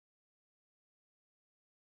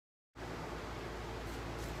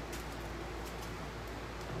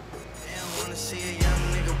see a young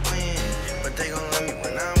nigga win, but they gon' love me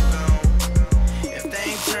when I'm gone. If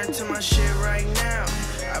they ain't turned to my shit right now,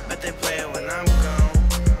 I bet they play it when I'm gone.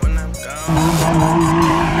 When I'm gone.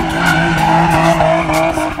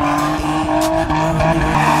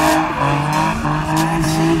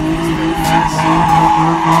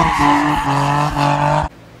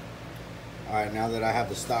 Alright, now that I have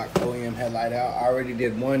the stock OEM headlight out, I already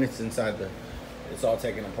did one. It's inside the, it's all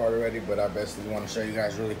taken apart already, but I basically want to show you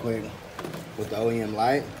guys really quick with the OEM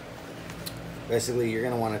light. Basically, you're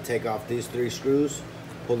going to want to take off these 3 screws,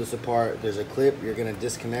 pull this apart. There's a clip. You're going to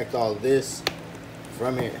disconnect all of this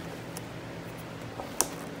from here.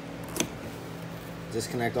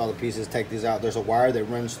 Disconnect all the pieces, take these out. There's a wire that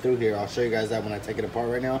runs through here. I'll show you guys that when I take it apart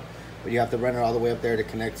right now. But you have to run it all the way up there to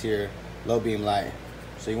connect to your low beam light.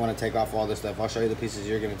 So you want to take off all this stuff. I'll show you the pieces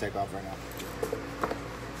you're going to take off right now.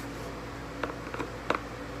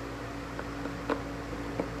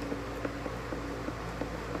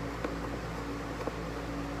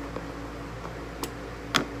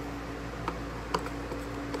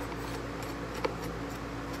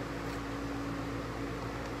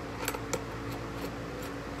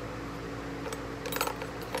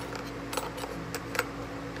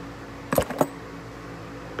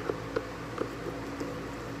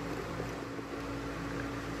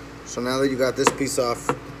 So now that you got this piece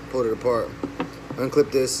off, pull it apart. Unclip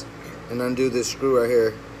this and undo this screw right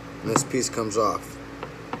here, and this piece comes off.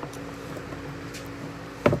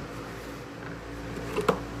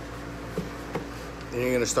 Then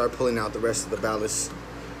you're gonna start pulling out the rest of the ballast,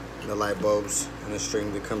 the light bulbs, and the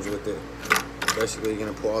string that comes with it. Basically, you're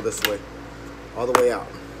gonna pull all this away, all the way out.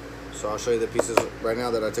 So I'll show you the pieces right now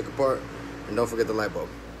that I took apart, and don't forget the light bulb.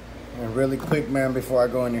 And really quick, man, before I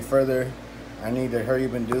go any further, I need to hurry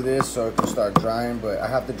up and do this so it can start drying, but I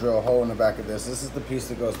have to drill a hole in the back of this. This is the piece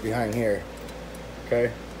that goes behind here,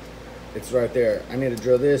 okay? It's right there. I need to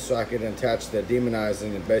drill this so I can attach the demonized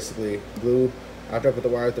and basically glue. After I put the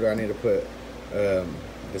wire through, I need to put the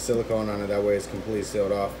silicone on it. That way it's completely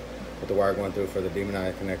sealed off with the wire going through for the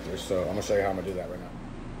demonized connectors. So I'm gonna show you how I'm gonna do that right now.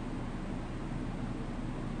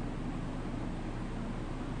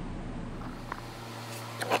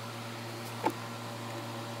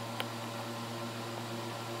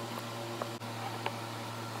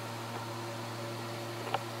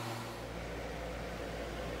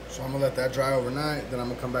 So I'm gonna let that dry overnight, then I'm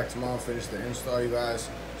gonna come back tomorrow and finish the install, you guys.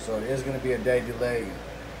 So it is gonna be a day delayed,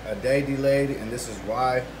 and this is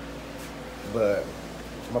why. But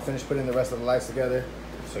I'm gonna finish putting the rest of the lights together.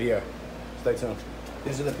 So yeah, stay tuned.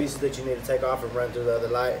 These are the pieces that you need to take off and run through the other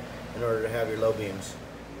light in order to have your low beams.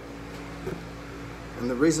 And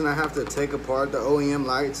the reason I have to take apart the OEM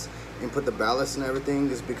lights and put the ballast and everything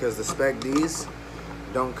is because the SPEC Ds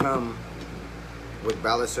don't come with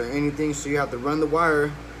ballast or anything, so you have to run the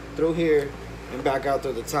wire through here and back out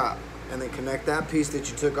through the top, and then connect that piece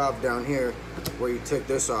that you took off down here where you took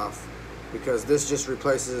this off, because this just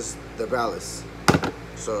replaces the ballast.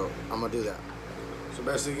 So I'm gonna do that. So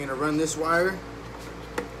basically you're gonna run this wire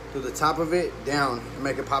through the top of it down and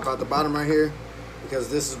make it pop out the bottom right here, because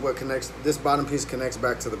this is what connects, this bottom piece connects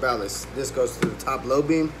back to the ballast. This goes through the top low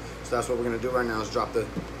beam. So that's what we're gonna do right now, is drop the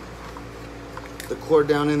cord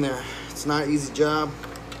down in there. It's not an easy job,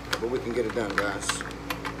 but we can get it done, guys.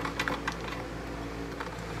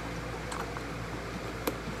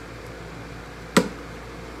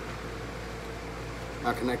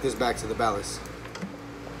 Now connect this back to the ballast.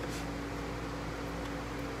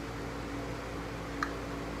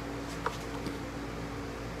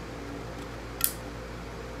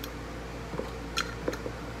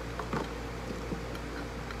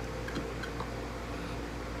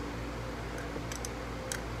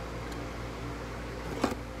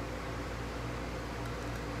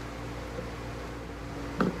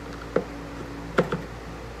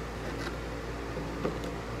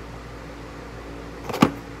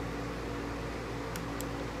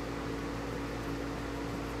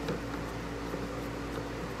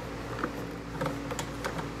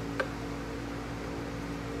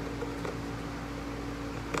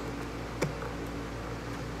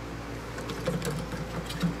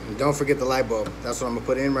 Don't forget the light bulb. That's what I'm gonna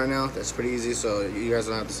put in right now. That's pretty easy, so you guys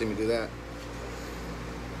don't have to see me do that.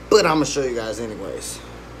 But I'm gonna show you guys anyways.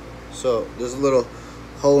 So there's a little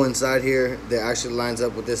hole inside here that actually lines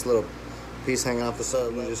up with this little piece hanging off the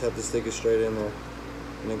side. You just have to stick it straight in there,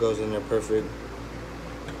 and it goes in there perfect.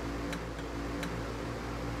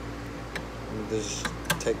 And just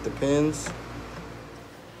take the pins.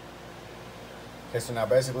 Okay, so now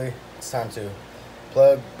basically it's time to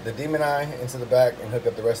plug the demon eye into the back and hook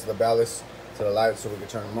up the rest of the ballast to the lights so we can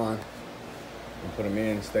turn them on and put them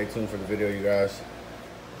in. Stay tuned for the video, you guys.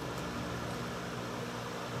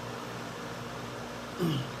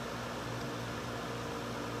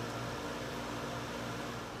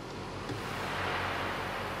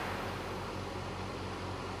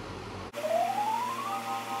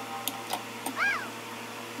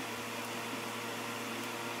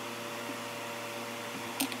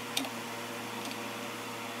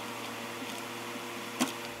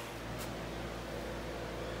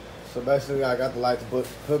 So basically, I got the lights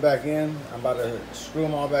put back in. I'm about to screw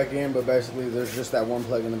them all back in, but basically, there's just that one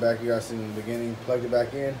plug in the back you guys seen in the beginning. Plugged it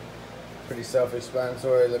back in. Pretty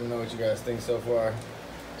self-explanatory. Let me know what you guys think so far.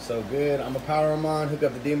 So good. I'm gonna power them on, hook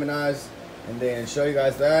up the demon eyes, and then show you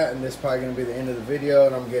guys that. And this is probably gonna be the end of the video,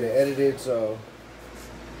 and I'm gonna get it edited. So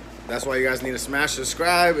that's why you guys need to smash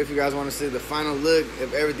subscribe if you guys want to see the final look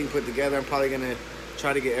of everything put together. I'm probably gonna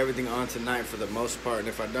try to get everything on tonight for the most part, and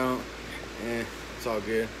if I don't, it's all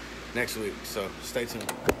good. Next week, so stay tuned.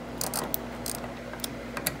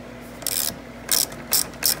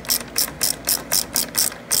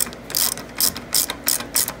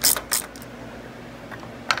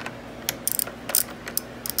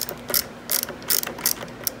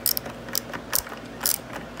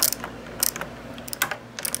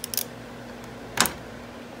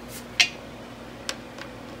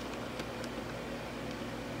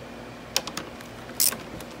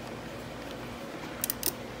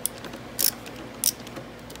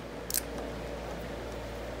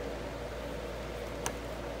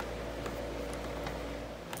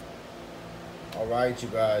 Alright, you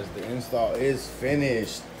guys, the install is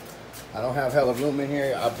finished. I don't have hella room in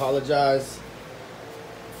here. I apologize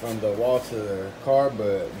from the wall to the car,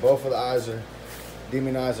 but both of the eyes are,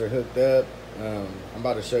 demon eyes are hooked up. I'm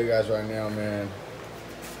about to show you guys right now, man.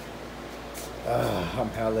 I'm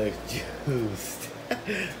hella juiced.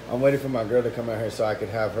 I'm waiting for my girl to come out here so I could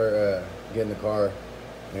have her get in the car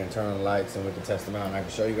and turn on the lights and we can test them out and I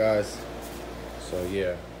can show you guys. So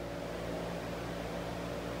yeah.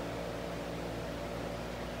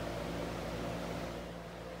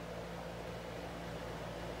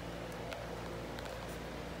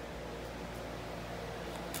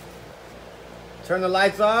 Turn the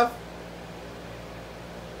lights off.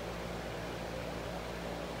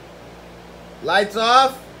 Lights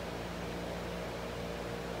off.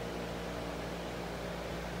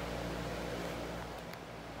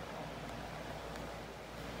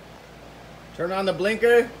 Turn on the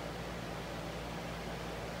blinker.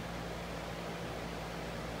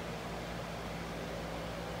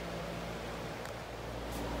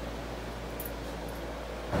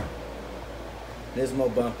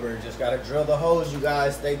 Nismo bumper. Just gotta drill the hose, you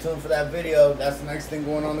guys. Stay tuned for that video. That's the next thing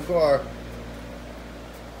going on the car.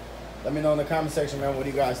 Let me know in the comment section, man, what do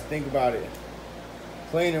you guys think about it?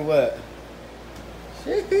 Clean or what?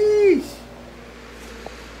 Sheesh.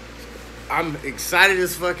 I'm excited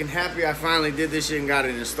as fucking happy I finally did this shit and got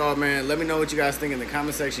it installed, man. Let me know what you guys think in the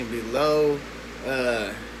comment section below.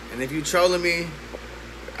 And if you trolling me,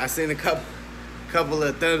 I seen a couple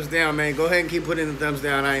of thumbs down, man. Go ahead and keep putting the thumbs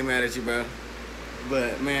down. I ain't mad at you, bro.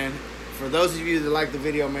 But man, for those of you that like the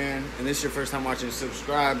video, man, and this is your first time watching,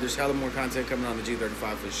 subscribe. There's hella more content coming on the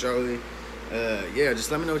G35 for surely. Yeah,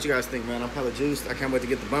 just let me know what you guys think, man. I'm hella juiced. I can't wait to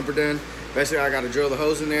get the bumper done. Basically, I got to drill the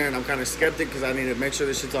hose in there, and I'm kind of skeptic because I need to make sure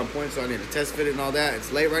this shit's on point, so I need to test fit it and all that.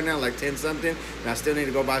 It's late right now, like 10 something, and I still need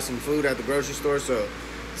to go buy some food at the grocery store. So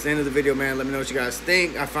it's the end of the video, man. Let me know what you guys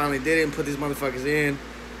think. I finally did it and put these motherfuckers in.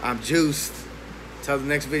 I'm juiced. Till the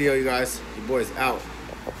next video, you guys. Your boy's out.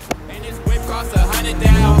 And this whip cost 100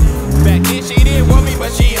 down. Back then she didn't want me,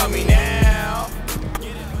 but she on me now.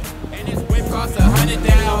 And this whip cost 100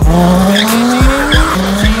 down. Back then she